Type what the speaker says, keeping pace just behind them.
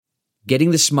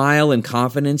Getting the smile and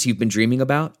confidence you've been dreaming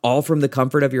about, all from the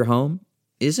comfort of your home,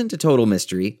 isn't a total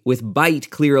mystery with Byte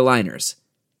clear aligners.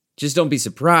 Just don't be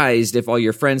surprised if all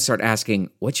your friends start asking,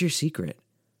 "What's your secret?"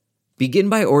 Begin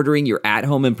by ordering your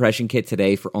at-home impression kit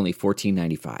today for only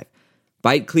 $14.95.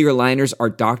 Byte clear aligners are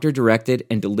doctor-directed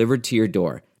and delivered to your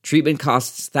door. Treatment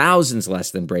costs thousands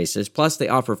less than braces, plus they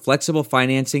offer flexible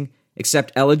financing,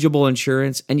 accept eligible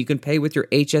insurance, and you can pay with your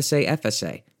HSA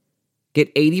FSA. Get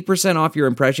 80% off your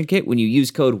impression kit when you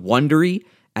use code WONDERY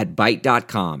at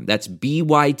Byte.com. That's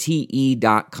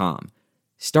BYTE.com.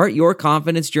 Start your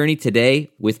confidence journey today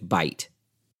with Byte.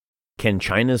 Can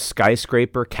China's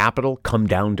skyscraper capital come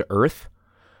down to earth?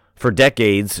 For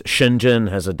decades, Shenzhen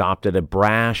has adopted a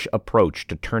brash approach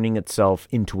to turning itself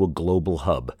into a global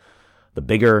hub. The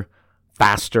bigger,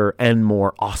 faster, and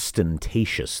more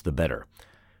ostentatious, the better.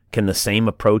 Can the same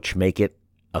approach make it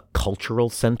a cultural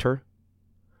center?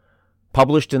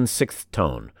 Published in Sixth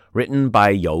Tone, written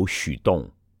by You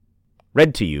Xudong.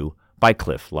 Read to you by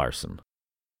Cliff Larson.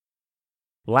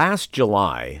 Last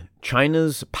July,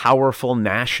 China's powerful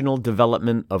National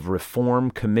Development of Reform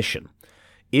Commission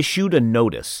issued a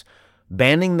notice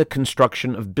banning the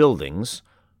construction of buildings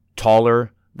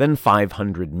taller than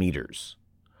 500 meters.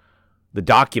 The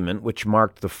document, which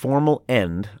marked the formal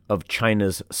end of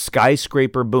China's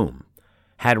skyscraper boom,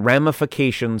 had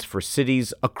ramifications for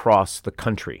cities across the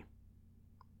country.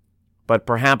 But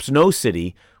perhaps no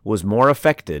city was more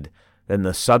affected than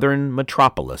the southern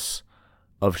metropolis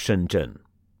of Shenzhen.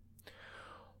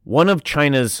 One of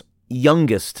China's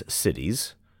youngest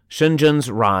cities,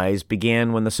 Shenzhen's rise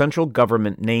began when the central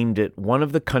government named it one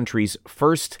of the country's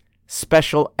first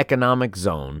special economic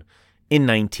zone in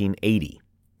 1980.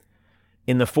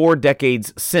 In the 4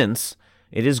 decades since,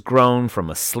 it has grown from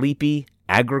a sleepy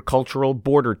agricultural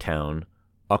border town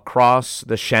across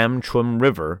the Shanchun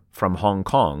River from Hong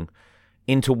Kong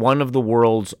into one of the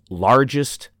world's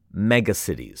largest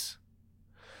megacities.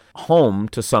 Home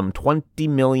to some 20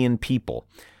 million people,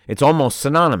 it's almost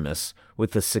synonymous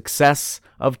with the success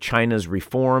of China's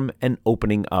reform and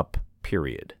opening up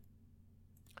period.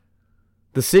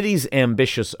 The city's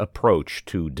ambitious approach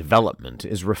to development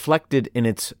is reflected in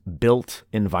its built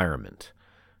environment.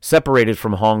 Separated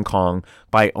from Hong Kong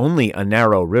by only a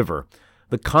narrow river,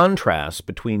 the contrast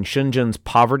between Shenzhen's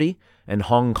poverty and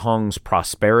Hong Kong's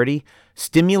prosperity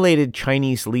stimulated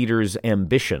Chinese leaders'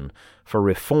 ambition for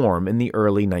reform in the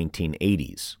early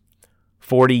 1980s.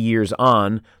 40 years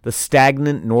on, the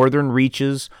stagnant northern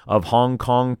reaches of Hong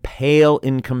Kong pale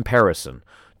in comparison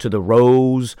to the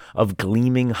rows of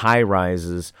gleaming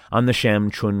high-rises on the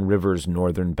Shanchun River's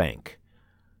northern bank.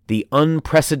 The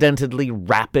unprecedentedly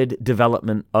rapid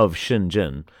development of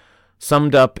Shenzhen,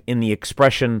 summed up in the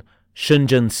expression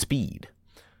Shenzhen speed,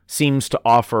 seems to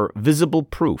offer visible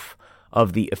proof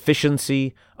of the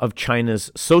efficiency of China's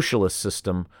socialist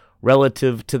system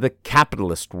relative to the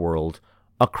capitalist world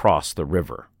across the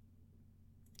river.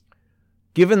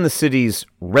 Given the city's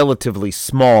relatively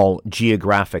small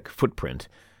geographic footprint,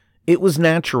 it was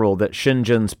natural that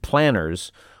Shenzhen's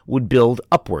planners would build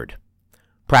upward.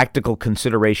 Practical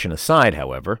consideration aside,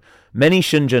 however, many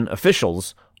Shenzhen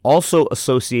officials also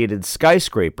associated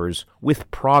skyscrapers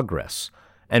with progress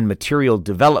and material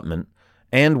development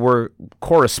and were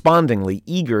correspondingly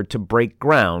eager to break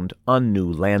ground on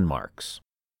new landmarks.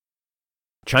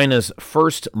 China's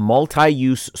first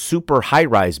multi-use super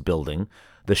high-rise building,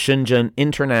 the Shenzhen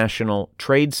International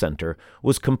Trade Center,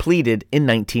 was completed in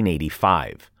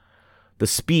 1985. The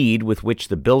speed with which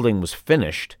the building was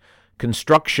finished,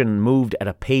 construction moved at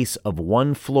a pace of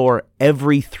 1 floor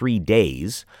every 3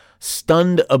 days,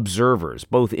 stunned observers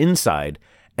both inside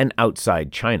and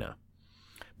outside China.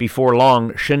 Before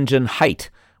long, Shenzhen height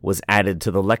was added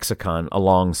to the lexicon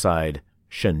alongside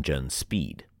Shenzhen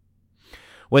speed.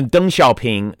 When Deng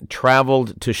Xiaoping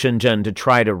traveled to Shenzhen to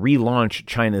try to relaunch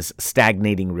China's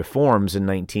stagnating reforms in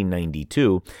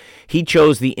 1992, he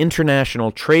chose the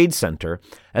International Trade Center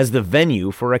as the venue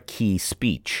for a key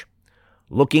speech.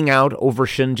 Looking out over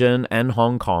Shenzhen and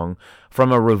Hong Kong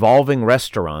from a revolving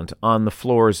restaurant on the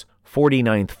floor's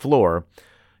 49th floor,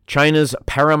 China's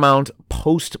paramount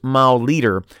post-Mao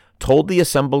leader told the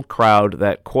assembled crowd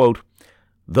that, quote,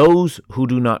 "Those who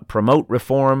do not promote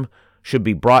reform should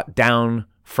be brought down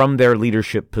from their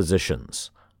leadership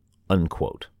positions,"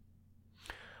 unquote.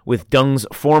 With Deng's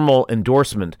formal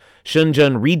endorsement,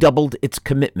 Shenzhen redoubled its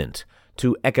commitment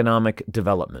to economic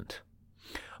development.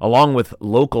 Along with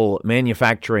local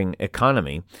manufacturing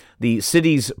economy, the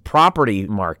city's property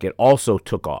market also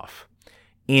took off.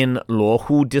 In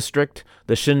Luohu district,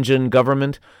 the Shenzhen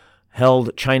government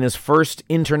held China's first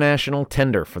international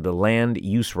tender for the land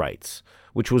use rights,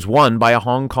 which was won by a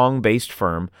Hong Kong-based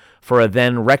firm for a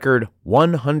then record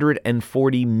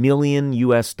 $140 million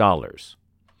US.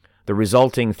 The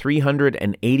resulting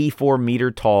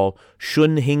 384-meter-tall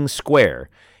Shunhing Square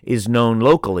is known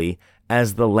locally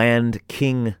as the Land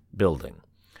King Building,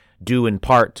 due in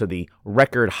part to the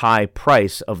record-high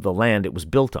price of the land it was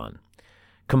built on.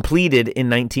 Completed in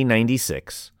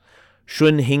 1996,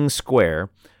 Shunhing Square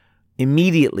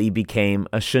immediately became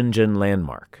a Shenzhen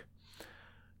landmark.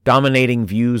 Dominating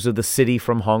views of the city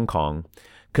from Hong Kong,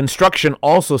 construction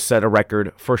also set a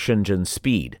record for Shenzhen's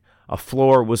speed. A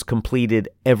floor was completed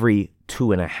every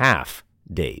 2.5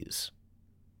 days.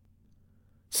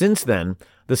 Since then,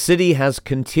 the city has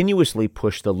continuously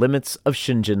pushed the limits of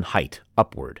Shenzhen height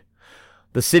upward.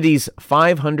 The city's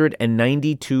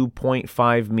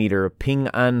 592.5-meter Ping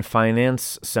An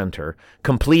Finance Center,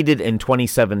 completed in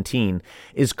 2017,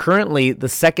 is currently the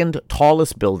second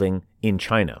tallest building in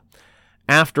China.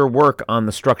 After work on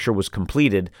the structure was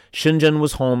completed, Shenzhen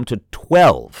was home to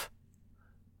 12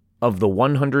 of the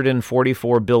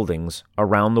 144 buildings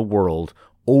around the world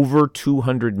over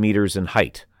 200 meters in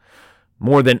height,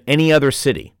 more than any other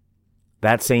city.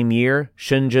 That same year,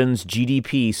 Shenzhen's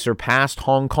GDP surpassed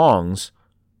Hong Kong's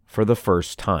for the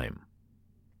first time.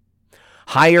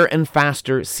 Higher and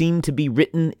faster seem to be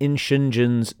written in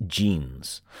Shenzhen's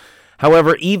genes.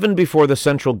 However, even before the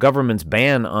central government's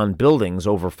ban on buildings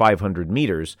over 500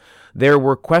 meters, there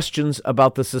were questions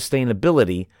about the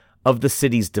sustainability of the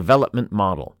city's development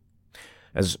model.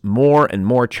 As more and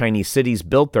more Chinese cities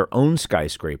built their own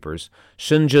skyscrapers,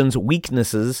 Shenzhen's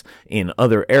weaknesses in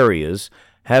other areas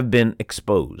have been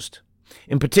exposed.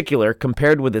 In particular,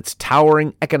 compared with its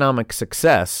towering economic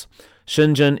success,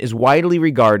 Shenzhen is widely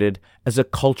regarded as a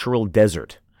cultural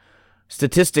desert.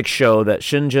 Statistics show that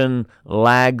Shenzhen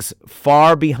lags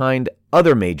far behind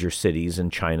other major cities in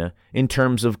China in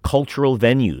terms of cultural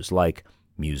venues like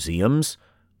museums,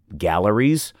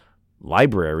 galleries,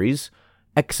 libraries,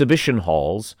 exhibition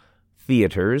halls,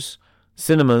 theaters,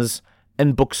 cinemas,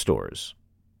 and bookstores.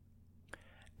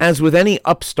 As with any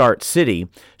upstart city,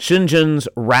 Shenzhen's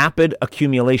rapid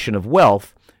accumulation of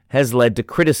wealth has led to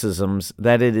criticisms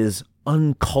that it is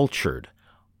uncultured,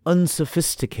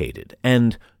 unsophisticated,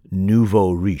 and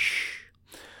nouveau riche.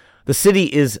 The city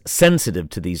is sensitive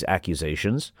to these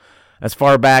accusations. As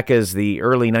far back as the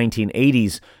early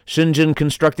 1980s, Shenzhen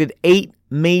constructed 8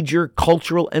 major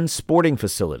cultural and sporting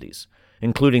facilities,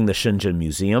 including the Shenzhen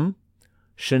Museum,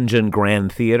 Shenzhen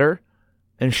Grand Theater,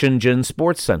 and Shenzhen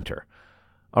Sports Center.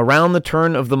 Around the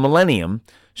turn of the millennium,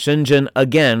 Shenzhen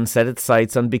again set its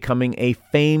sights on becoming a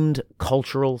famed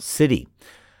cultural city.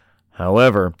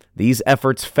 However, these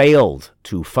efforts failed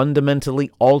to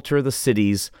fundamentally alter the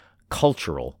city's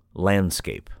cultural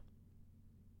landscape.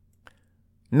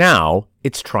 Now,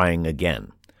 it's trying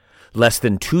again. Less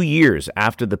than 2 years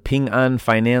after the Ping An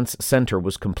Finance Center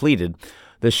was completed,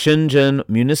 the Shenzhen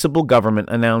municipal government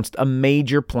announced a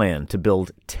major plan to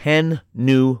build 10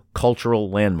 new cultural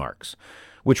landmarks,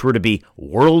 which were to be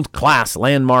world-class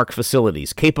landmark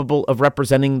facilities capable of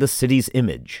representing the city's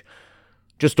image.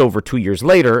 Just over 2 years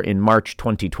later, in March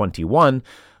 2021,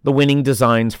 the winning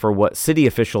designs for what city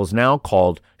officials now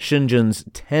called Shenzhen's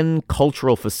 10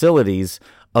 cultural facilities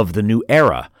of the new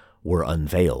era were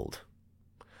unveiled.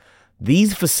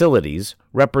 These facilities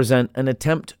represent an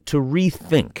attempt to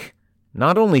rethink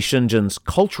not only Shenzhen's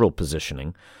cultural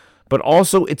positioning, but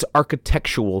also its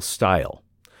architectural style.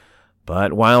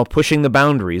 But while pushing the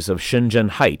boundaries of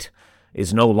Shenzhen height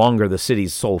is no longer the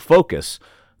city's sole focus,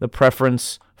 the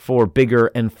preference for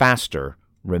bigger and faster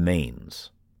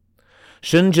remains.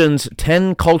 Shenzhen's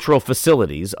 10 cultural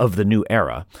facilities of the new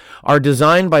era are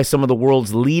designed by some of the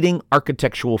world's leading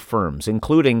architectural firms,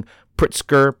 including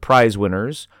Pritzker Prize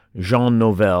winners Jean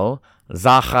Nouvel,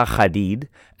 Zaha Hadid,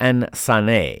 and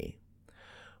Sané.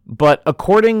 But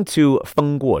according to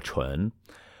Feng Guochun,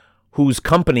 whose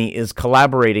company is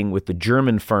collaborating with the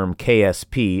German firm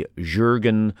KSP,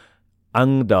 Jürgen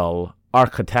Engdahl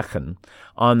Architekten,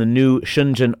 on the new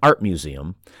Shenzhen Art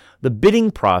Museum, the bidding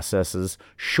process's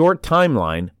short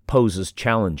timeline poses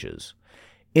challenges.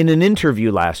 In an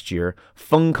interview last year,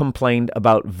 Feng complained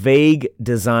about vague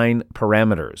design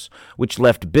parameters, which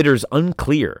left bidders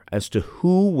unclear as to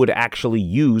who would actually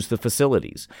use the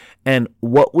facilities and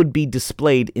what would be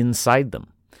displayed inside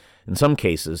them. In some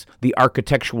cases, the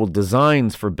architectural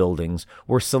designs for buildings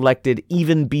were selected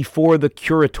even before the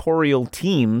curatorial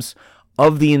teams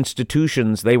of the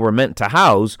institutions they were meant to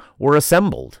house were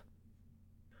assembled.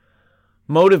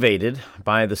 Motivated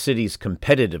by the city's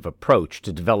competitive approach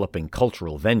to developing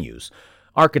cultural venues,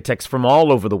 architects from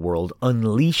all over the world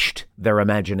unleashed their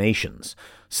imaginations,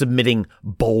 submitting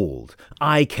bold,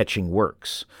 eye-catching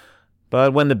works.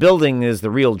 But when the building is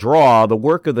the real draw, the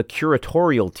work of the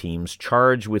curatorial teams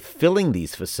charged with filling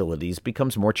these facilities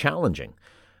becomes more challenging,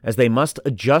 as they must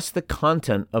adjust the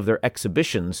content of their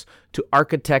exhibitions to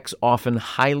architects' often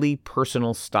highly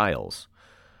personal styles.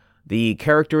 The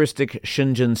characteristic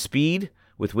Shenzhen speed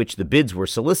with which the bids were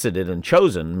solicited and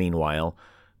chosen, meanwhile,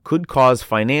 could cause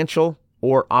financial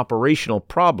or operational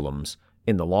problems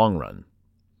in the long run.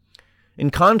 In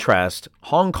contrast,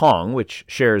 Hong Kong, which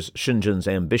shares Shenzhen's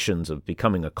ambitions of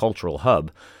becoming a cultural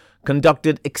hub,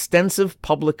 conducted extensive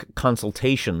public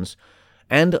consultations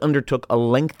and undertook a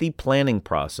lengthy planning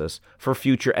process for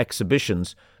future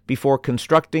exhibitions before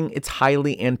constructing its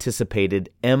highly anticipated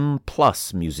M+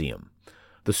 museum.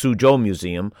 The Suzhou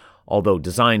Museum, although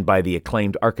designed by the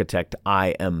acclaimed architect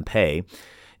I.M. Pei,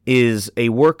 is a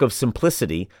work of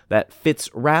simplicity that fits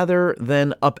rather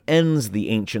than upends the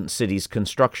ancient city's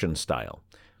construction style.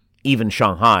 Even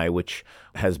Shanghai, which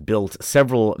has built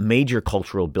several major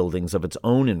cultural buildings of its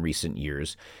own in recent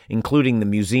years, including the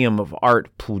Museum of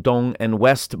Art Pudong and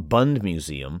West Bund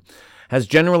Museum, has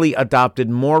generally adopted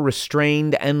more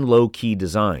restrained and low-key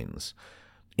designs.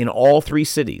 In all three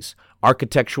cities,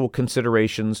 architectural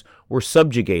considerations were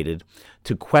subjugated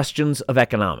to questions of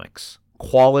economics,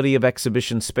 quality of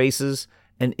exhibition spaces,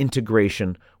 and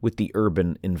integration with the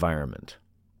urban environment.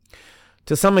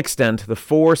 To some extent, the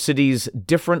four cities'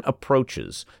 different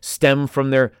approaches stem from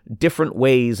their different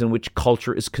ways in which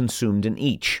culture is consumed in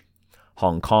each.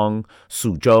 Hong Kong,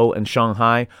 Suzhou, and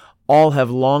Shanghai all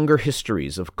have longer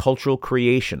histories of cultural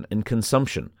creation and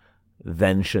consumption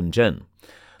than Shenzhen.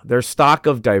 Their stock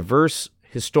of diverse,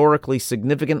 historically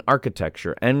significant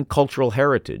architecture and cultural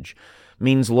heritage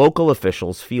means local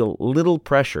officials feel little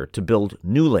pressure to build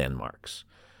new landmarks.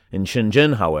 In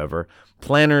Shenzhen, however,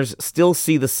 planners still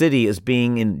see the city as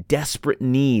being in desperate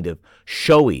need of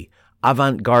showy,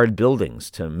 avant-garde buildings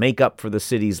to make up for the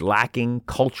city's lacking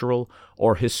cultural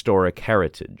or historic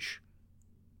heritage.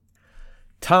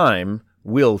 Time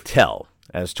will tell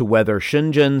as to whether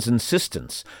Shenzhen's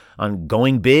insistence on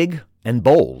going big and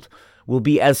bold will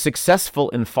be as successful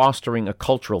in fostering a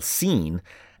cultural scene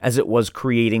as it was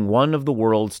creating one of the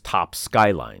world's top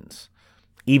skylines.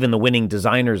 Even the winning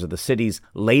designers of the city's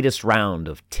latest round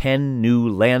of 10 new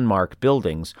landmark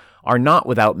buildings are not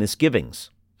without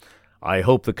misgivings. I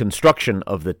hope the construction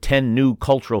of the 10 new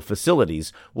cultural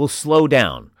facilities will slow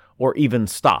down or even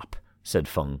stop, said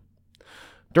Feng.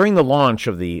 During the launch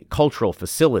of the cultural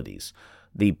facilities,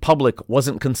 the public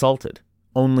wasn't consulted,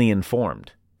 only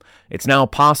informed. It's now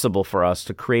possible for us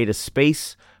to create a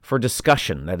space for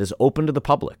discussion that is open to the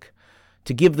public.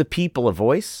 To give the people a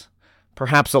voice,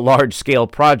 perhaps a large-scale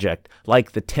project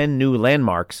like the 10 new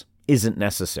landmarks isn't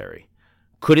necessary.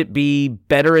 Could it be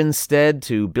better instead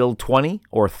to build 20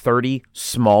 or 30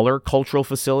 smaller cultural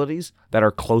facilities that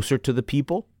are closer to the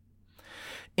people?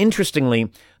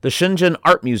 Interestingly, the Shenzhen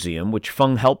Art Museum, which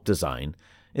Feng helped design,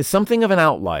 is something of an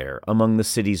outlier among the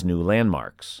city's new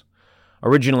landmarks.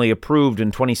 Originally approved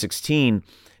in 2016,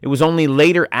 it was only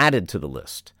later added to the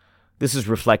list. This is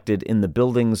reflected in the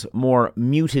building's more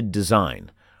muted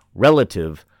design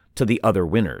relative to the other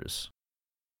winners.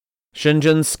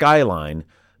 Shenzhen's skyline,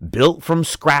 built from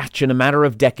scratch in a matter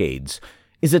of decades,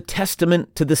 is a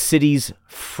testament to the city's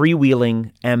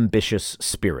freewheeling, ambitious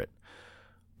spirit.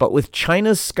 But with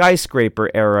China's skyscraper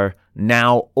era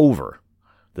now over,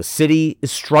 the city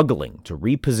is struggling to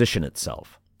reposition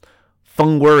itself.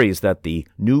 Feng worries that the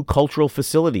new cultural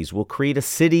facilities will create a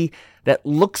city that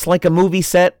looks like a movie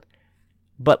set,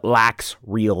 but lacks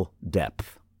real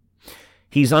depth.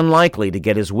 He's unlikely to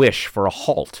get his wish for a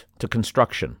halt to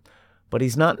construction, but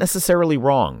he's not necessarily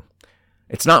wrong.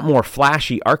 It's not more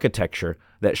flashy architecture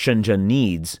that Shenzhen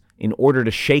needs in order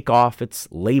to shake off its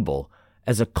label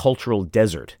as a cultural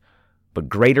desert, but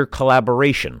greater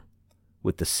collaboration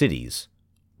with the city's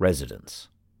residents.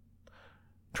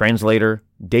 Translator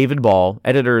David Ball,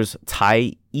 editors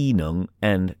Tai Yineng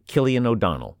and Killian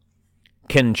O'Donnell.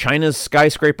 Can China's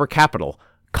skyscraper capital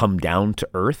come down to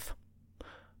earth?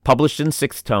 Published in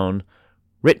 6th Tone,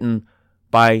 written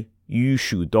by Yu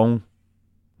Shudong,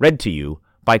 read to you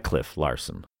by Cliff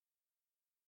Larson.